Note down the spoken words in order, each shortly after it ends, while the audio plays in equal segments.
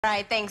All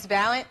right, thanks,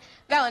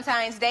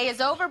 Valentine's Day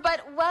is over,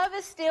 but love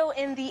is still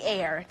in the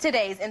air.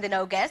 Today's In the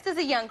Know guest is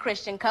a young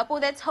Christian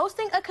couple that's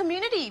hosting a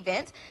community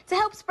event to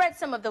help spread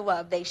some of the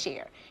love they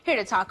share. Here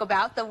to talk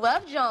about the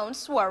Love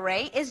Jones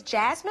Soirée is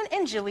Jasmine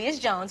and Julius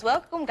Jones.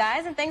 Welcome,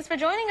 guys, and thanks for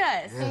joining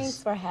us. Yes.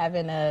 Thanks for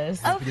having us.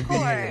 Of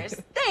course.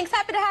 Thanks.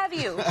 Happy to have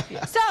you.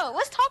 Yeah. So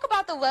let's talk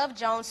about the Love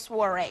Jones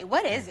Soirée.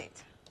 What is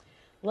it?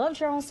 Love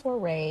Jones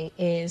Soirée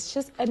is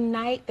just a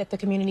night that the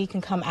community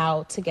can come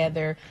out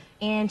together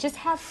and just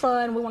have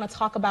fun. We want to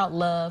talk about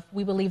love.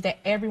 We believe that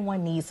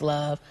everyone needs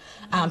love.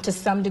 To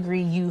some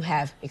degree, you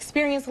have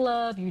experienced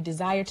love, you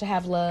desire to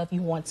have love,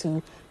 you want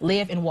to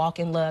live and walk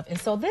in love. And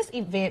so this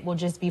event will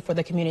just be for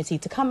the community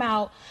to come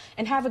out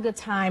and have a good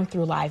time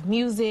through live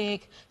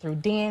music, through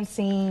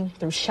dancing,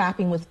 through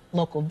shopping with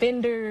local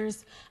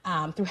vendors,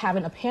 through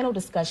having a panel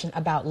discussion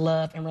about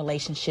love and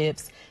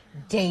relationships,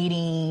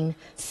 dating,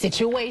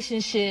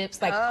 situationships,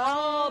 like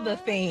all the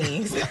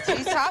things.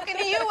 She's talking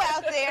to you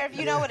out there if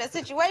you know what a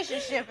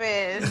situationship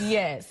is.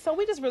 Yes. So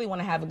we just really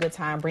want to have a good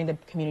time, bring the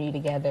community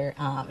together,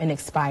 and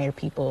inspire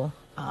people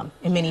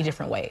in many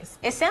different ways.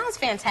 It sounds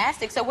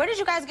fantastic. So where did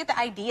you guys get the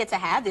idea to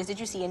have this? Did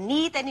you see a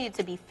need that needed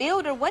to be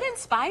filled, or what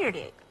inspired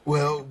it?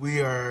 Well,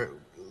 we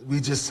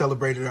just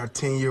celebrated our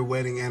 10-year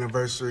wedding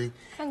anniversary.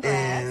 Congrats.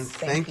 And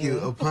thank you.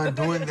 Upon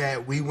doing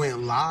that, we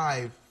went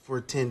live for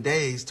 10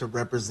 days to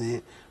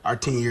represent our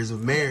 10 years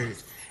of marriage.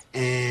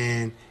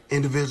 And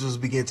individuals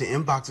began to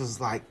inbox us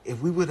like,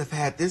 if we would have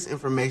had this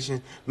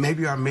information,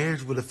 maybe our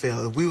marriage would have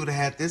failed. If we would have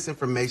had this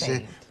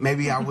information,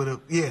 maybe I would have,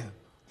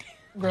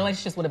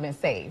 relationships would have been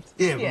saved.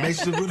 Yeah,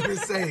 relationships would have been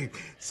saved.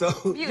 So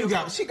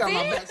she got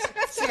my back.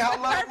 See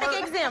how love Perfect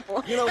works?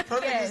 example. You know,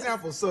 perfect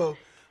example. So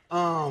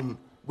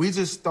we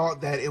just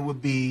thought that it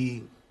would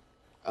be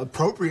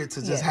appropriate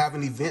to just have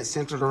an event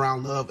centered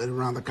around love and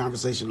around the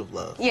conversation of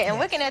love. Yeah, and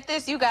looking at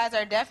this, you guys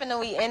are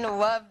definitely in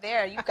love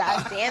there. You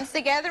guys dance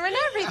together and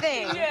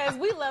everything. Yes,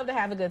 we love to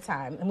have a good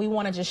time, and we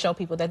want to just show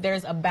people that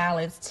there's a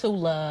balance to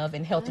love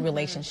and healthy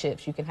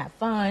relationships. You can have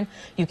fun,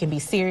 you can be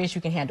serious,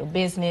 you can handle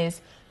business,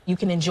 you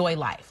can enjoy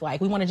life.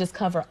 Like, we want to just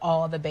cover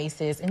all the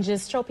bases and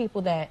just show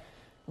people that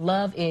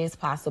love is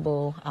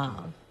possible,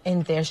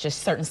 and there's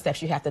just certain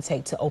steps you have to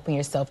take to open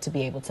yourself to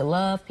be able to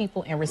love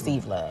people and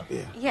receive love.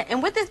 Yeah,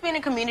 and with this being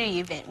a community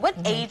event, what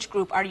age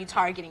group are you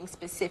targeting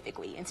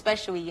specifically,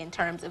 especially in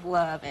terms of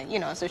love and,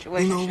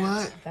 situations? You know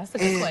what? That's a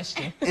good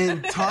question.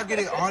 And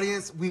targeted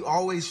audience, we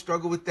always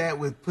struggle with that,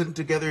 with putting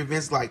together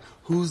events like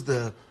who's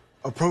the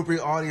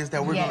appropriate audience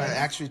that we're going to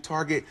actually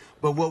target.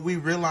 But what we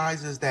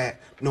realize is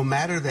that no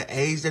matter the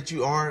age that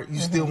you are, you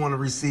still want to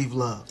receive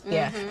love.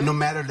 And no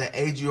matter the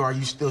age you are,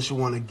 you still should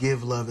want to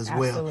give love as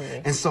well.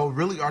 And so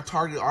really our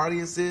target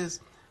audience is,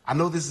 I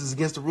know this is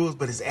against the rules,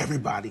 but it's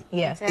everybody.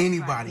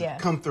 Anybody.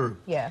 Come through.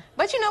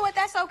 But you know what?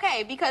 That's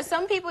okay, because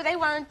some people, they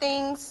learn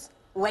things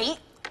late.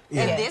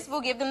 And this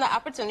will give them the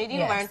opportunity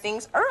to learn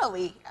things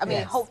early. I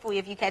mean, hopefully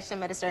if you catch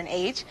them at a certain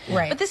age.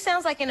 But this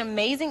sounds like an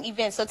amazing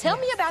event. So tell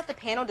me about the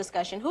panel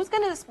discussion. Who's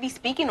going to be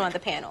speaking on the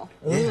panel?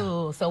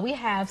 Ooh, so we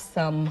have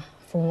some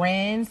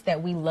friends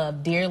that we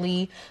love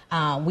dearly.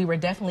 We were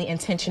definitely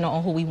intentional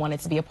on who we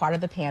wanted to be a part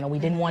of the panel. We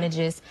didn't want to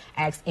just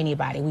ask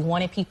anybody. We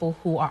wanted people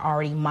who are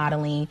already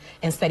modeling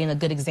and setting a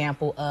good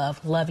example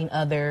of loving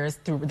others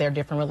through their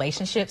different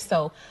relationships.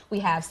 So we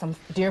have some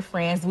dear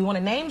friends. Do we want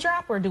to name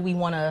drop, or do we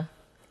want to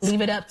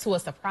leave it up to a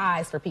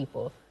surprise for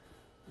people?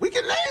 We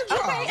can name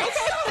drop.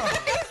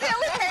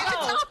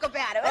 Talk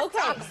about it.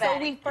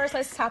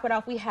 Let's top it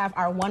off. We have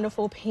our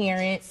wonderful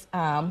parents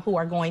who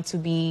are going to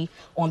be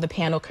on the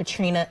panel,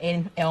 Katrina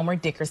and Elmer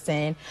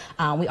Dickerson.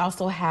 We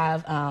also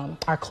have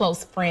our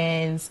close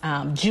friends,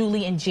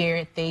 Julie and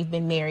Jared. They've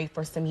been married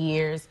for some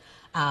years.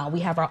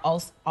 We have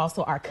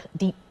also our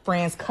deep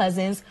friends,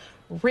 cousins,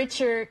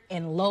 Richard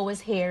and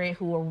Lois Harriet,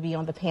 who will be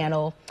on the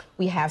panel.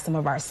 We have some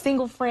of our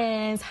single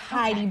friends,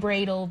 Heidi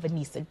Bradle,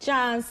 Vanessa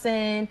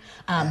Johnson,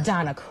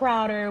 Donna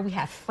Crowder. We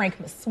have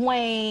Frank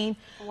McSwain,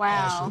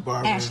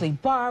 Ashley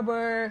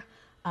Barber,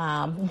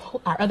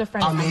 our other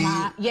friend,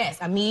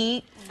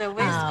 Amit. The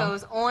list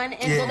goes on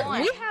and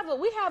on. We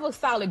have a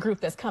solid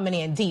group that's coming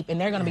in deep, and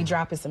they're going to be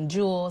dropping some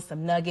jewels,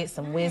 some nuggets,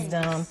 some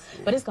wisdom.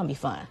 But it's going to be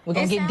fun. We're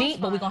going to get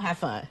deep, but we're going to have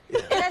fun.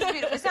 That's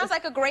beautiful. It sounds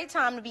like a great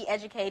time to be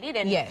educated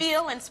and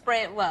feel and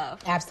spread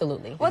love.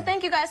 Absolutely. Well,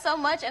 thank you guys so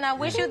much, and I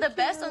wish you the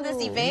best on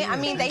this event. I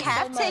mean, they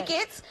have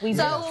tickets.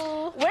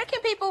 So where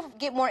can people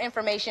get more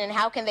information, and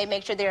how can they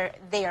make sure they're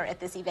there at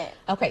this event?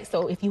 Okay,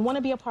 so if you want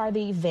to be a part of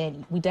the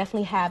event, we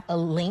definitely have a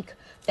link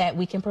that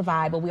we can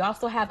provide, but we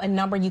also have a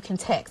number you can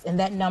text, and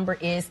that number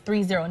is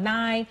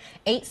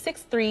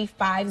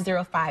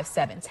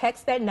 309-863-5057.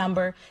 Text that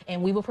number,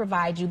 and we will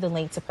provide you the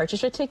link to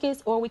purchase your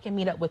tickets, or we can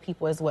meet up with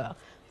people as well.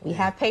 We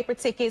have paper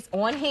tickets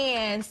on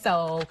hand,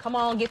 so come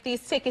on, get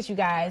these tickets, you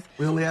guys.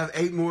 We only have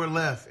 8 more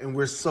left, and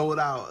we're sold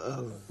out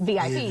of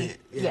VIP.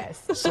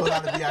 Yes. Sold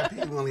out of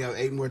VIP. We only have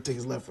 8 more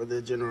tickets left for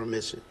the general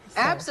admission.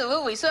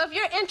 Absolutely. So if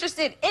you're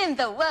interested in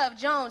the Love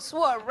Jones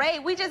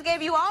Soirée, we just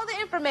gave you all the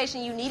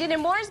information you needed,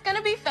 and more is going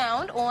to be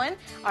found on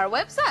our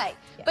website.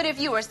 Yeah. But if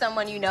you or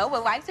someone you know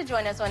would like to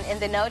join us on In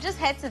the Know, just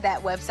head to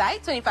that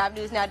website,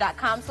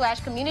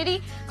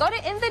 25newsnow.com/community. Go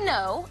to In the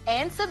Know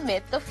and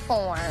submit the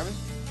form.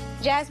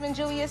 Jasmine,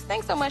 Julius,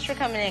 thanks so much for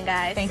coming in,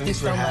 guys. Thank you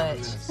so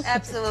much.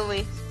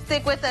 Absolutely.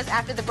 Stick with us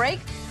after the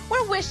break.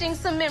 We're wishing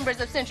some members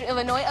of Central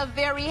Illinois a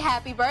very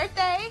happy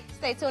birthday.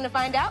 Stay tuned to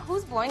find out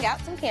who's blowing out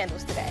some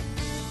candles today.